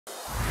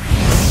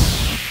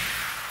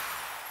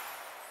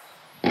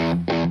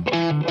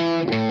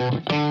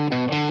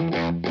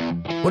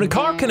When a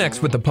car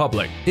connects with the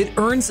public, it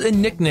earns a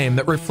nickname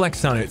that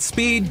reflects on its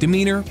speed,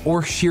 demeanor,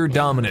 or sheer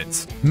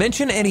dominance.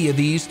 Mention any of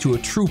these to a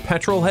true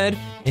petrol head,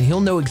 and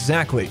he'll know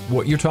exactly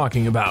what you're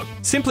talking about.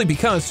 Simply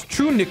because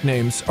true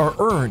nicknames are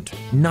earned,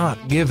 not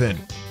given.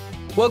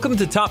 Welcome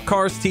to Top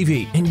Cars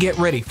TV, and get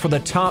ready for the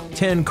top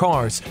 10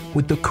 cars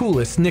with the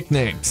coolest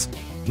nicknames.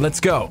 Let's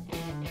go.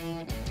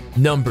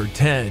 Number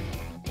 10.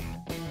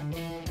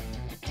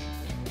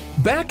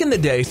 Back in the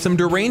day, some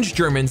deranged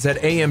Germans at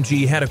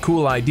AMG had a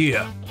cool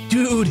idea.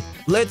 Dude,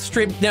 let's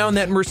strip down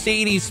that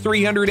Mercedes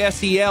 300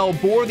 SEL,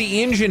 bore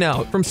the engine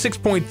out from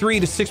 6.3 to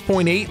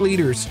 6.8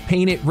 liters,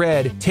 paint it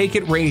red, take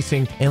it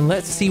racing, and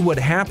let's see what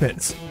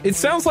happens. It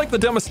sounds like the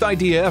dumbest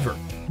idea ever,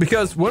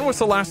 because when was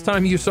the last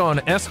time you saw an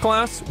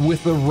S-Class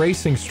with the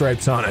racing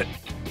stripes on it?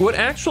 What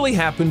actually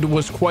happened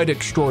was quite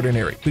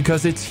extraordinary,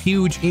 because its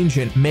huge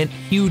engine meant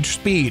huge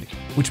speed,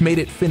 which made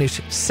it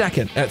finish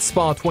second at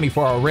Spa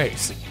 24-hour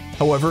race.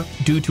 However,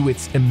 due to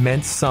its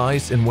immense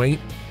size and weight,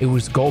 it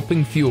was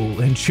gulping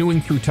fuel and chewing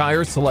through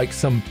tires like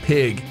some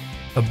pig.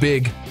 A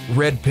big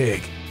red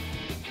pig.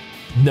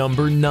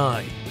 Number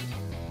 9.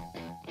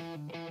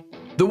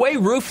 The way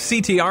RUF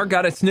CTR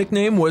got its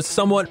nickname was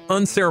somewhat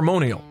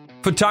unceremonial.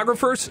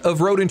 Photographers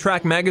of Road and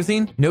Track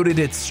magazine noted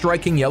its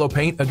striking yellow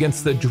paint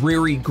against the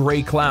dreary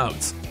gray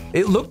clouds.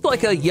 It looked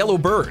like a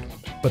Yellowbird,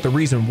 but the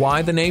reason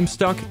why the name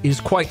stuck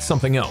is quite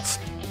something else.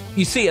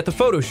 You see, at the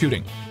photo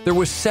shooting, there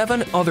were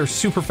 7 other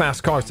super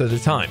fast cars at the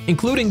time,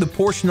 including the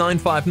Porsche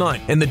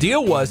 959, and the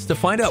deal was to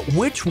find out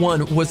which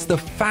one was the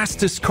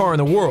fastest car in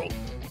the world.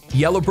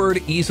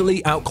 Yellowbird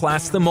easily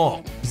outclassed them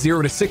all.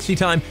 0 to 60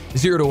 time,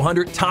 0 to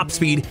 100, top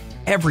speed,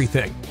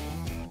 everything.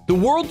 The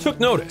world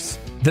took notice.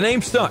 The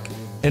name stuck,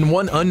 and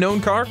one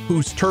unknown car,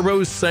 whose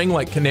turbos sang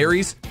like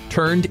canaries,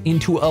 turned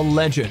into a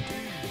legend.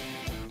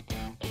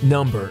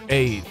 Number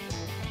 8.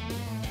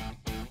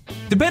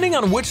 Depending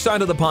on which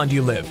side of the pond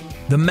you live,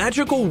 the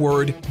magical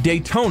word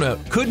Daytona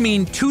could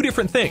mean 2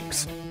 different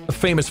things: a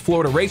famous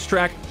Florida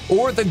racetrack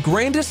or the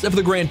grandest of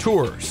the Grand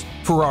Tours,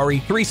 Ferrari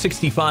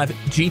 365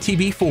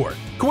 GTB4.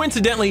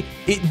 Coincidentally,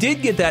 it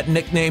did get that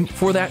nickname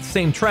for that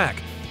same track,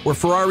 where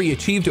Ferrari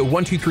achieved a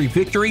 1-2-3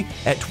 victory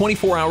at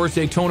 24 Hours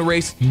Daytona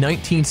race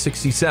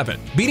 1967,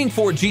 beating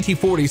Ford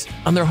GT40s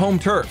on their home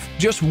turf,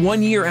 just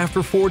 1 year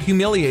after Ford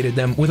humiliated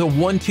them with a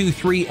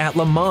 1-2-3 at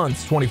Le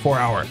Mans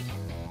 24-hour.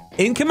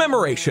 In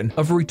commemoration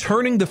of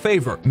returning the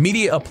favor,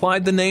 media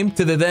applied the name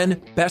to the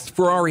then best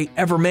Ferrari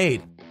ever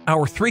made,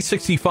 our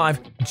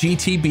 365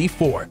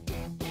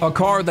 GTB4. A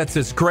car that's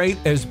as great,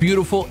 as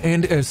beautiful,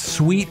 and as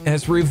sweet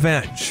as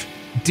revenge.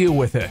 Deal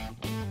with it.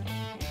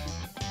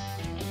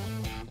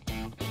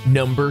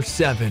 Number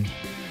 7.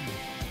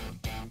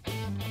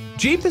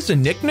 Jeep is a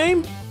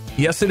nickname?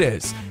 Yes, it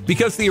is,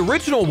 because the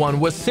original one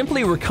was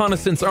simply a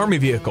reconnaissance army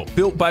vehicle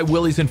built by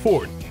Willys and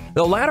Ford.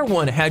 The latter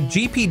one had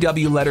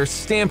GPW letters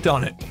stamped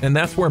on it, and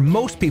that's where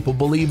most people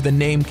believe the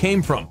name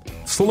came from,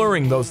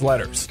 slurring those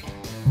letters.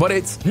 But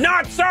it's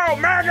not so,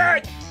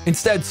 maggot!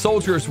 Instead,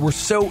 soldiers were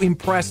so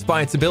impressed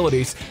by its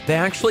abilities, they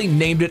actually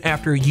named it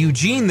after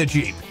Eugene the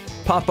Jeep,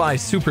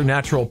 Popeye's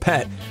supernatural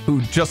pet,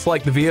 who, just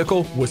like the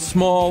vehicle, was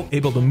small,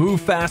 able to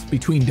move fast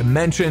between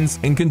dimensions,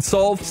 and can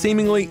solve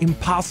seemingly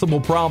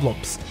impossible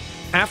problems.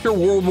 After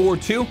World War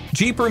II,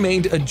 Jeep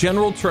remained a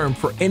general term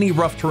for any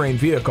rough terrain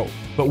vehicle,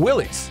 but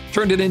Willys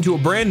turned it into a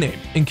brand name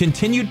and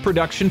continued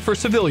production for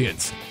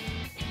civilians.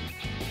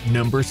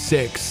 Number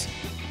 6.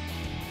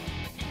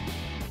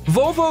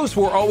 Volvos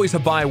were always a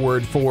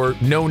byword for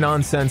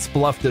no-nonsense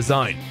bluff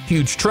design,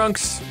 huge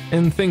trunks,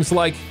 and things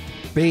like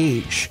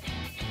beige,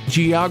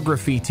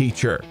 geography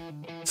teacher,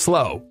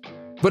 slow.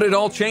 But it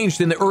all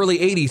changed in the early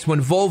 80s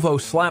when Volvo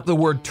slapped the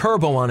word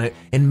turbo on it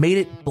and made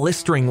it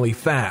blisteringly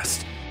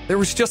fast. There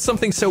was just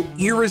something so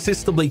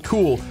irresistibly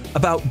cool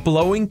about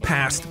blowing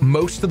past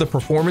most of the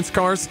performance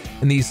cars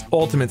in these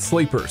ultimate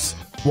sleepers,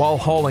 while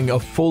hauling a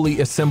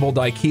fully assembled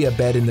IKEA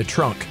bed in the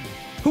trunk.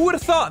 Who would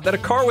have thought that a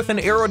car with an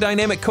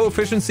aerodynamic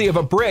coefficient of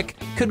a brick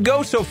could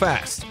go so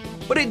fast?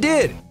 But it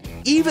did,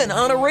 even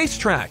on a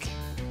racetrack.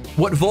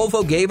 What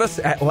Volvo gave us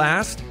at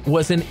last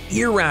was an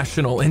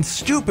irrational and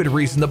stupid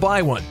reason to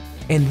buy one,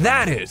 and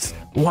that is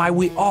why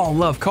we all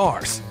love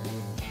cars.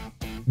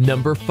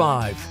 Number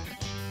 5.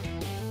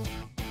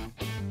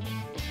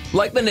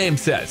 Like the name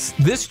says,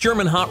 this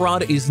German hot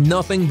rod is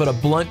nothing but a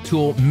blunt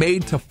tool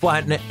made to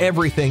flatten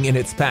everything in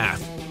its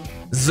path.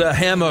 The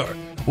Hammer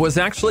was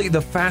actually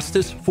the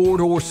fastest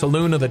 4-door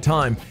saloon of the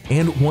time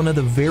and one of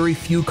the very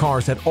few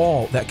cars at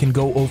all that can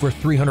go over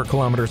 300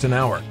 kilometers an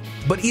hour.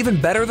 But even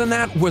better than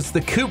that was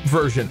the coupe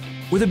version,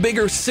 with a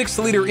bigger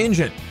 6-liter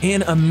engine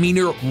and a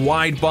meaner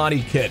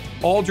wide-body kit,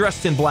 all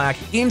dressed in black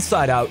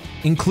inside out,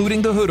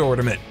 including the hood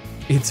ornament.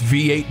 Its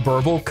V8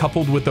 burble,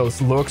 coupled with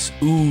those looks,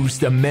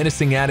 oozed a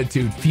menacing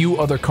attitude few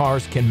other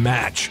cars can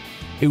match.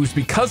 It was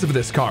because of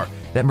this car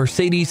that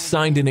Mercedes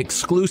signed an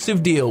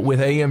exclusive deal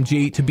with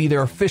AMG to be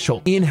their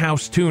official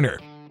in-house tuner.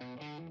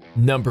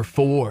 Number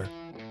 4.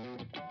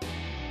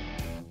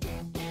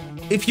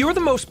 If you're the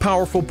most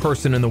powerful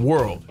person in the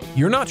world,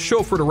 you're not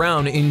chauffeured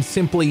around in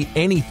simply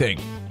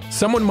anything.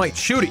 Someone might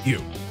shoot at you.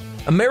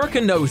 America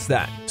knows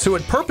that, so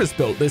it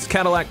purpose-built this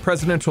Cadillac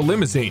presidential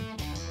limousine.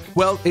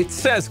 Well, it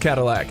says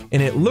Cadillac,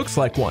 and it looks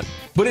like one,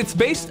 but it's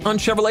based on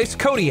Chevrolet's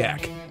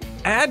Kodiak.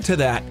 Add to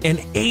that an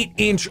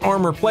 8-inch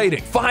armor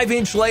plating,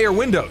 5-inch layer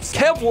windows,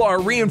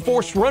 Kevlar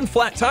reinforced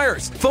run-flat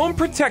tires,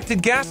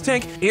 foam-protected gas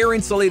tank,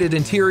 air-insulated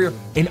interior,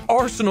 an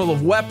arsenal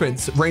of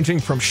weapons ranging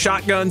from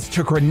shotguns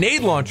to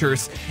grenade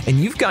launchers, and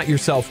you've got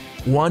yourself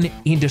one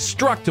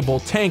indestructible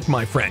tank,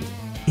 my friend,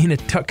 in a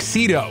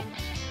tuxedo.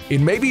 It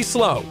may be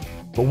slow,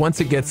 but once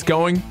it gets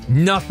going,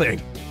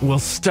 nothing will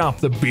stop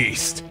the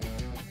beast.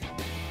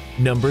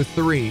 Number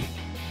 3.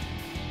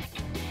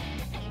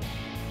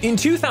 In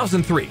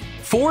 2003,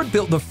 Ford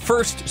built the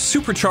first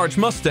supercharged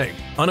Mustang,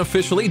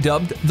 unofficially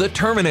dubbed the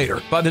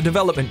Terminator by the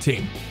development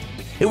team.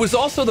 It was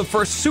also the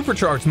first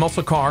supercharged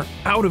muscle car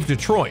out of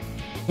Detroit.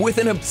 With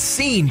an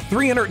obscene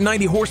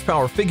 390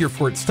 horsepower figure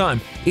for its time,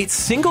 it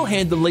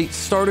single-handedly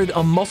started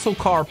a muscle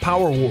car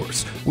power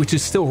wars, which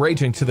is still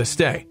raging to this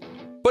day.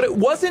 But it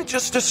wasn't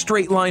just a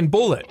straight-line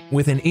bullet.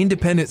 With an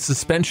independent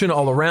suspension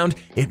all around,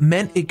 it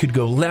meant it could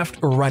go left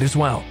or right as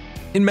well.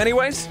 In many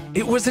ways,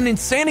 it was an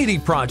insanity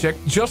project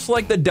just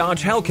like the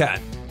Dodge Hellcat.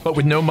 But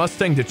with no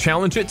Mustang to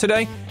challenge it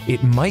today,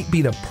 it might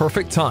be the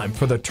perfect time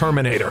for the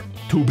Terminator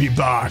to be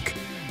back.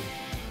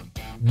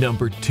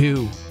 Number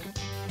 2.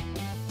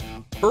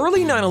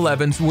 Early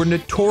 911s were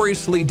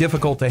notoriously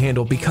difficult to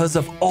handle because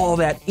of all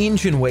that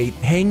engine weight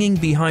hanging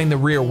behind the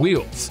rear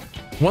wheels.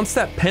 Once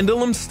that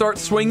pendulum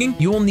starts swinging,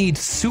 you will need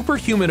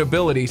superhuman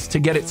abilities to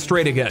get it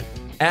straight again.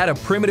 Add a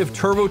primitive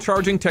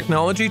turbocharging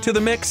technology to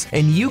the mix,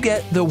 and you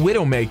get the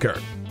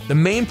Widowmaker. The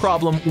main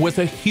problem was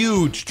a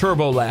huge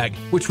turbo lag,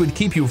 which would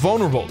keep you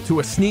vulnerable to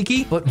a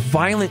sneaky but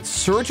violent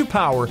surge of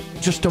power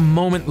just a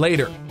moment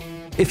later.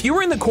 If you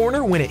were in the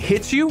corner when it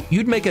hits you,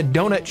 you'd make a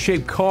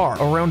donut-shaped car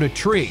around a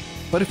tree.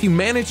 But if you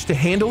manage to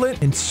handle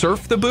it and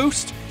surf the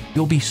boost,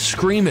 you'll be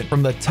screaming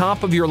from the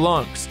top of your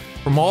lungs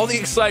from all the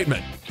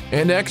excitement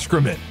and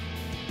excrement.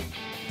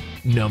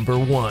 Number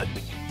 1.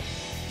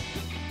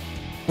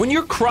 When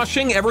you're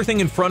crushing everything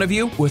in front of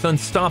you with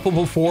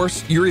unstoppable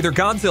force, you're either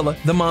Godzilla,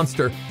 the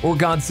monster, or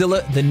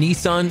Godzilla, the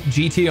Nissan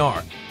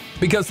GTR.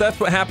 Because that's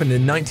what happened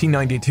in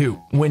 1992,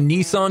 when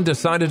Nissan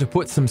decided to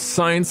put some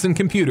science and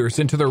computers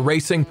into their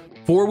racing,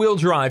 four-wheel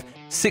drive,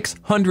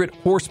 600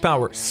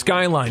 horsepower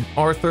Skyline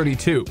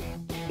R32.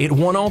 It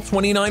won all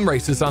 29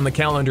 races on the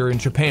calendar in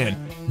Japan,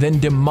 then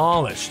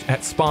demolished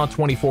at Spa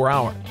 24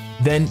 Hour,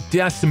 then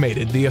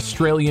decimated the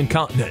Australian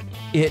continent.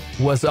 It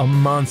was a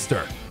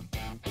monster.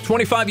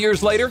 25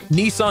 years later,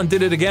 Nissan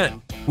did it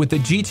again with the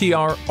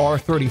GTR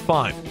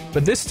R35,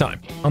 but this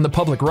time on the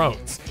public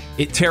roads.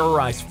 It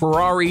terrorized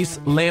Ferraris,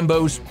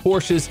 Lambos,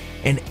 Porsches,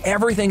 and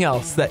everything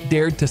else that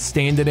dared to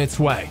stand in its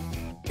way.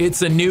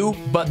 It's a new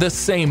but the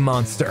same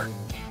monster,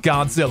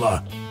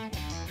 Godzilla.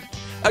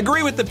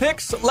 Agree with the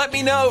picks? Let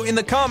me know in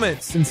the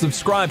comments and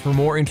subscribe for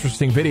more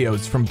interesting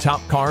videos from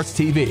Top Cars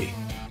TV.